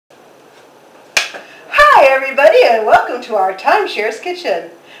everybody, and welcome to our Timeshare's Kitchen.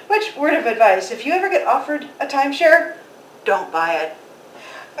 Which, word of advice, if you ever get offered a timeshare, don't buy it.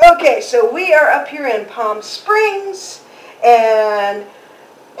 Okay, so we are up here in Palm Springs, and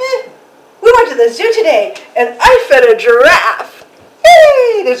we went to the zoo today, and I fed a giraffe.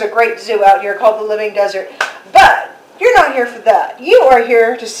 Hey, there's a great zoo out here called the Living Desert, but you're not here for that. You are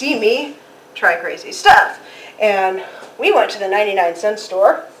here to see me try crazy stuff. And we went to the 99-cent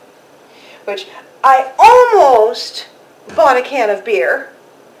store, which I almost bought a can of beer,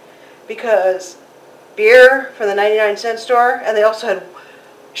 because beer from the 99-cent store, and they also had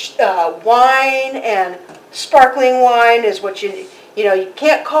wine, and sparkling wine is what you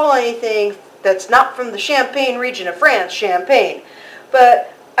can't call anything that's not from the Champagne region of France champagne.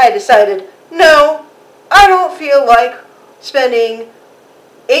 But I decided, no, I don't feel like spending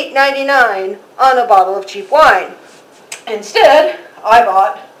 $8.99 on a bottle of cheap wine. Instead, I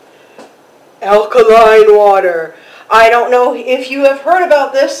bought alkaline water. I don't know if you have heard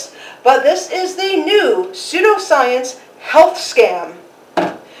about this, but this is the new Pseudoscience health scam,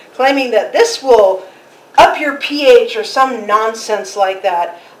 claiming that this will up your pH or some nonsense like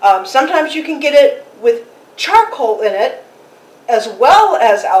that. Sometimes you can get it with charcoal in it, as well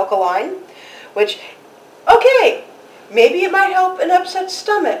as alkaline, which, okay, maybe it might help an upset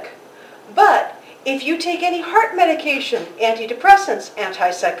stomach, but if you take any heart medication, antidepressants,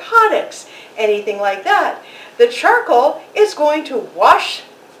 antipsychotics, anything like that, the charcoal is going to wash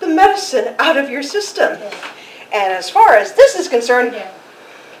the medicine out of your system. Yeah. And as far as this is concerned,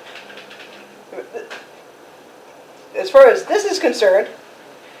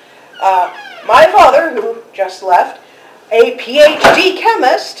 my father, who just left, a PhD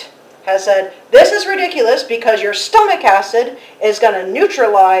chemist, has said, this is ridiculous because your stomach acid is going to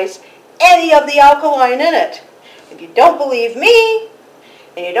neutralize any of the alkaline in it. If you don't believe me,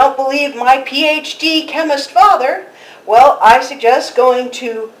 and you don't believe my PhD chemist father, well, I suggest going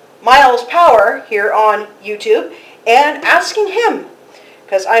to Miles Power here on YouTube and asking him,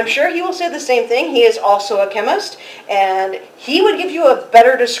 because I'm sure he will say the same thing. He is also a chemist, and he would give you a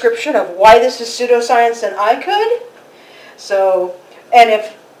better description of why this is pseudoscience than I could. So, and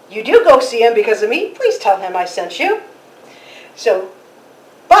if you do go see him because of me, please tell him I sent you. So,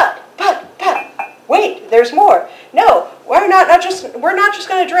 but, wait, there's more. No, we're not just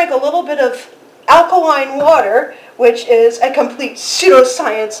going to drink a little bit of alkaline water, which is a complete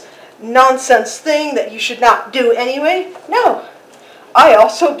pseudoscience nonsense thing that you should not do anyway. No, I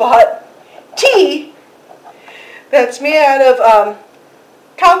also bought tea that's made out of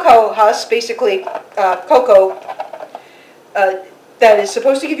cocoa husk, basically cocoa, that is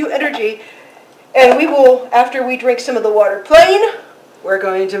supposed to give you energy. And we will, after we drink some of the water plain, we're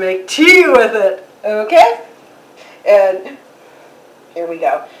going to make tea with it, okay? And here we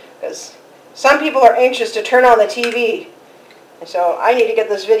go, because some people are anxious to turn on the TV, and so I need to get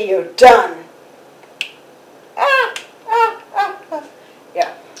this video done.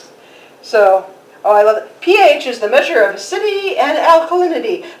 Yeah. So, oh, I love it. pH is the measure of acidity and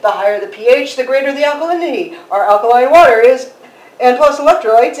alkalinity. The higher the pH, the greater the alkalinity. Our alkaline water is, and plus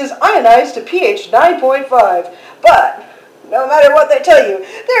electrolytes, is ionized to pH 9.5. But no matter what they tell you,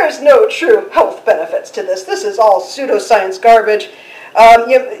 there is no true health benefits to this. This is all pseudoscience garbage.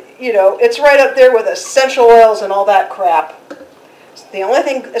 You know, it's right up there with essential oils and all that crap. The only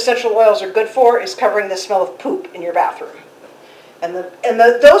thing essential oils are good for is covering the smell of poop in your bathroom. And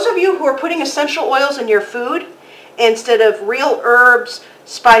those of you who are putting essential oils in your food instead of real herbs,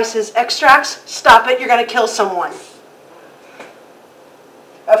 spices, extracts, stop it. You're going to kill someone.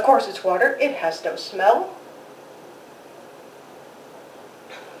 Of course, it's water. It has no smell.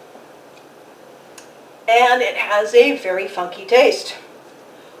 And it has a very funky taste.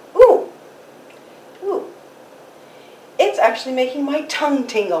 Ooh. Ooh. It's actually making my tongue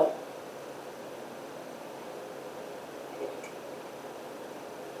tingle.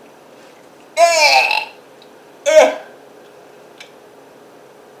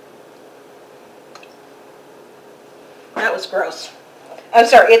 That was gross. I'm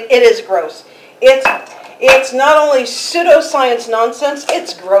sorry, it is gross. It's not only pseudoscience nonsense,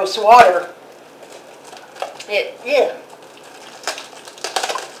 it's gross water. Yeah.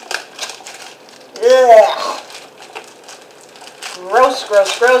 Ugh. Gross,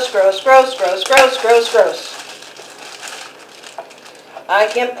 gross, gross, gross, gross, gross, gross, gross, gross. I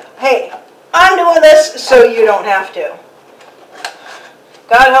can't, hey, I'm doing this so you don't have to.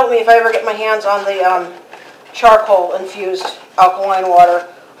 God help me if I ever get my hands on the charcoal infused alkaline water.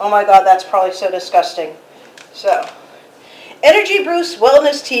 Oh my God, that's probably so disgusting. So, Energy Boost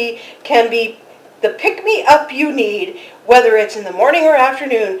Wellness Tea can be the pick-me-up you need, whether it's in the morning or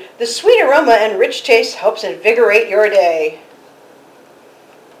afternoon. The sweet aroma and rich taste helps invigorate your day.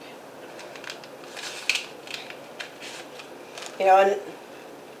 You know, and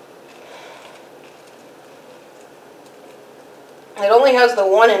it only has the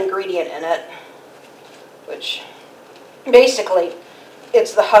one ingredient in it, which basically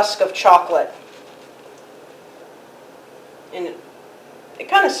it's the husk of chocolate. And it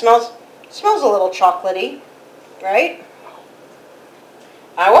kind of smells a little chocolatey, right?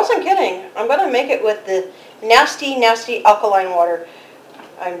 I wasn't kidding. I'm going to make it with the nasty, nasty alkaline water.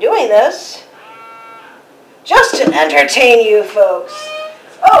 I'm doing this just to entertain you folks.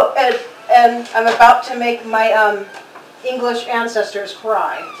 Oh, and I'm about to make my English ancestors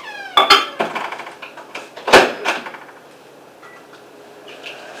cry.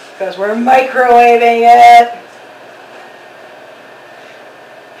 Because we're microwaving it.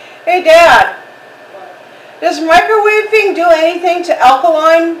 Hey, Dad. Does microwaving do anything to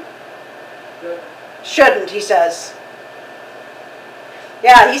alkaline? Shouldn't, he says.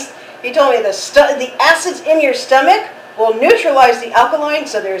 Yeah, he told me the acids in your stomach will neutralize the alkaline,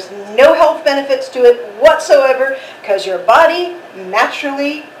 so there's no health benefits to it whatsoever because your body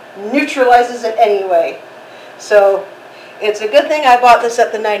naturally neutralizes it anyway. So it's a good thing I bought this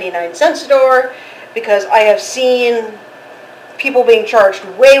at the 99-cent store because I have seen people being charged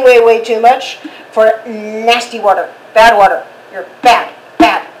way, way, way too much for nasty water, bad water. You're bad,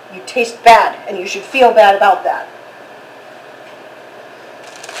 bad. You taste bad, and you should feel bad about that.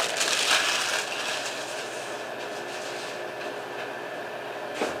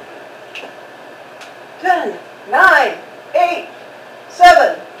 10, 9, 8,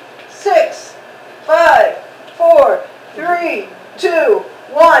 7, 6, 5, 4, 3, 2,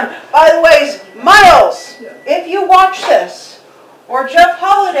 1. By the way, Miles, if you watch this, or Jeff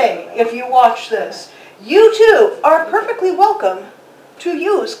Holiday, if you watch this, you too are perfectly welcome to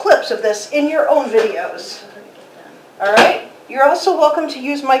use clips of this in your own videos. All right? You're also welcome to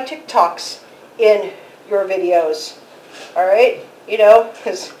use my TikToks in your videos. All right? You know,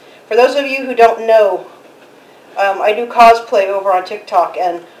 because for those of you who don't know, I do cosplay over on TikTok,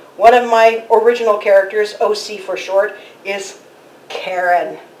 and one of my original characters, OC for short, is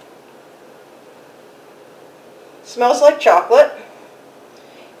Karen. Smells like chocolate.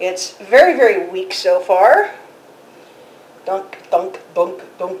 It's very, very weak so far. Dunk, dunk, dunk,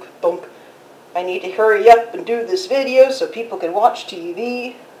 dunk, dunk. I need to hurry up and do this video so people can watch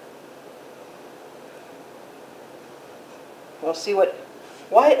TV. We'll see what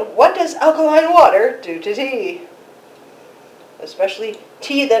does alkaline water do to tea? Especially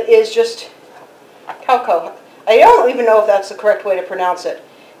tea that is just cacao. I don't even know if that's the correct way to pronounce it.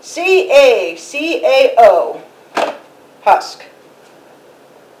 C-A-C-A-O. Husk.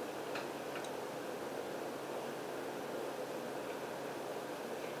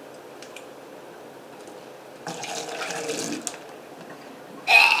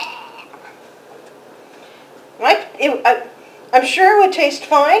 I'm sure it would taste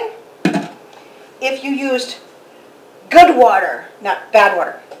fine if you used good water, not bad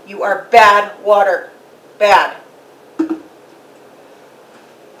water. You are bad water. Bad.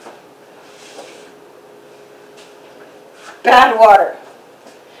 Bad water.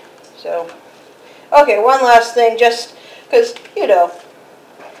 So, okay, one last thing, just because, you know,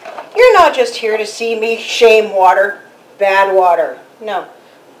 you're not just here to see me shame water, bad water. No.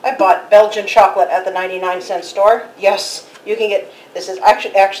 I bought Belgian chocolate at the 99-cent store. Yes, you can get, this is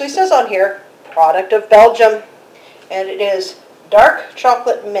actually says on here, product of Belgium, and it is dark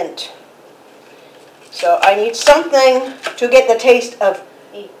chocolate mint. So I need something to get the taste of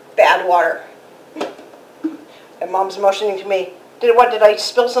bad water. And Mom's motioning to me. Did I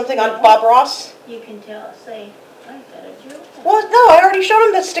spill something on Bob Ross? You can say, I fed a giraffe. Well, no, I already showed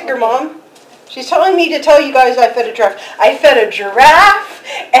him that sticker, okay. Mom. She's telling me to tell you guys I fed a giraffe. I fed a giraffe,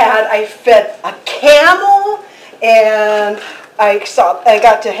 and I fed a camel, and I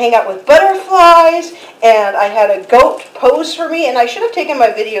got to hang out with butterflies, and I had a goat pose for me, and I should have taken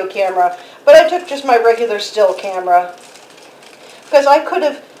my video camera, but I took just my regular still camera. Because I could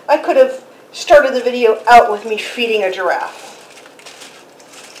have started the video out with me feeding a giraffe.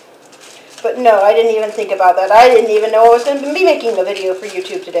 But no, I didn't even think about that. I didn't even know I was going to be making a video for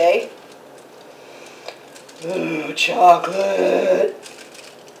YouTube today. Ooh, chocolate.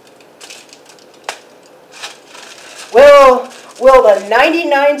 Will the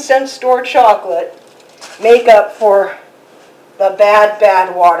 99-cent store chocolate make up for the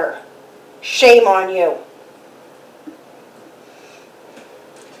bad water? Shame on you.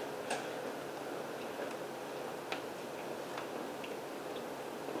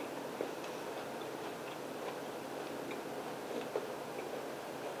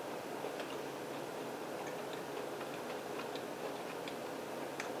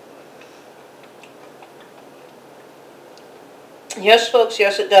 Yes, folks,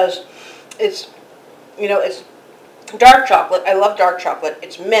 yes it does. It's, you know, it's dark chocolate. I love dark chocolate.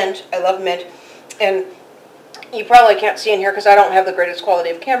 It's mint. I love mint. And you probably can't see in here because I don't have the greatest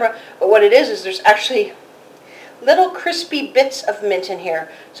quality of camera, but what it is there's actually little crispy bits of mint in here.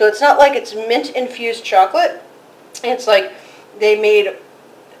 So it's not like it's mint-infused chocolate. It's like they made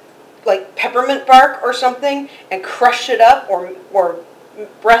like peppermint bark or something and crushed it up, or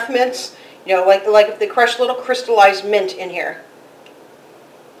breath mints, you know, like if they crushed little crystallized mint in here.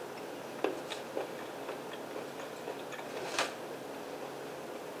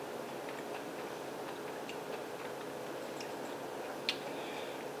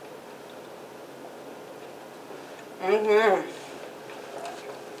 Mm-hmm.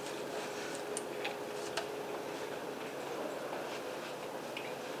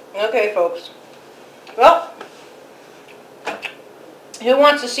 Okay, folks. Well, who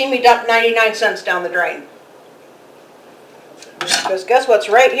wants to see me dump 99 cents down the drain? Because guess what's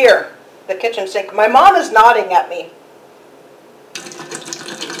right here? The kitchen sink. My mom is nodding at me.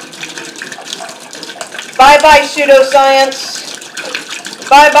 Bye-bye, pseudoscience.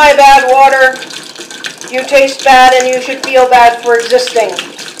 Bye-bye, bad water. You taste bad and you should feel bad for existing.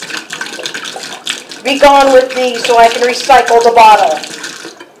 Be gone with thee so I can recycle the bottle.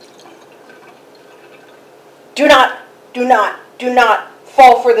 Do not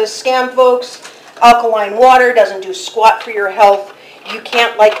fall for this scam, folks. Alkaline water doesn't do squat for your health. You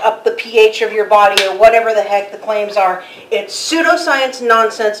can't up the pH of your body or whatever the heck the claims are. It's pseudoscience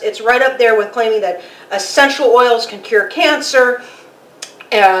nonsense. It's right up there with claiming that essential oils can cure cancer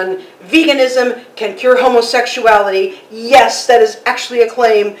and veganism can cure homosexuality. Yes, that is actually a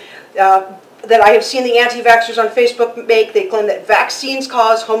claim that I have seen the anti-vaxxers on Facebook make. They claim that vaccines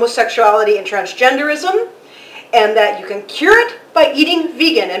cause homosexuality and transgenderism, and that you can cure it by eating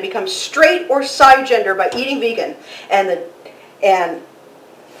vegan and become straight or cisgender by eating vegan. And the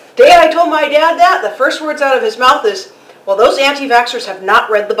day I told my dad that, the first words out of his mouth is, well, those anti-vaxxers have not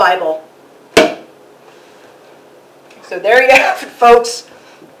read the Bible. So there you have it, folks.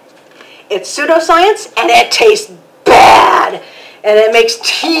 It's pseudoscience, and it tastes bad. And it makes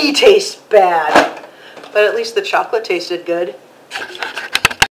tea taste bad. But at least the chocolate tasted good.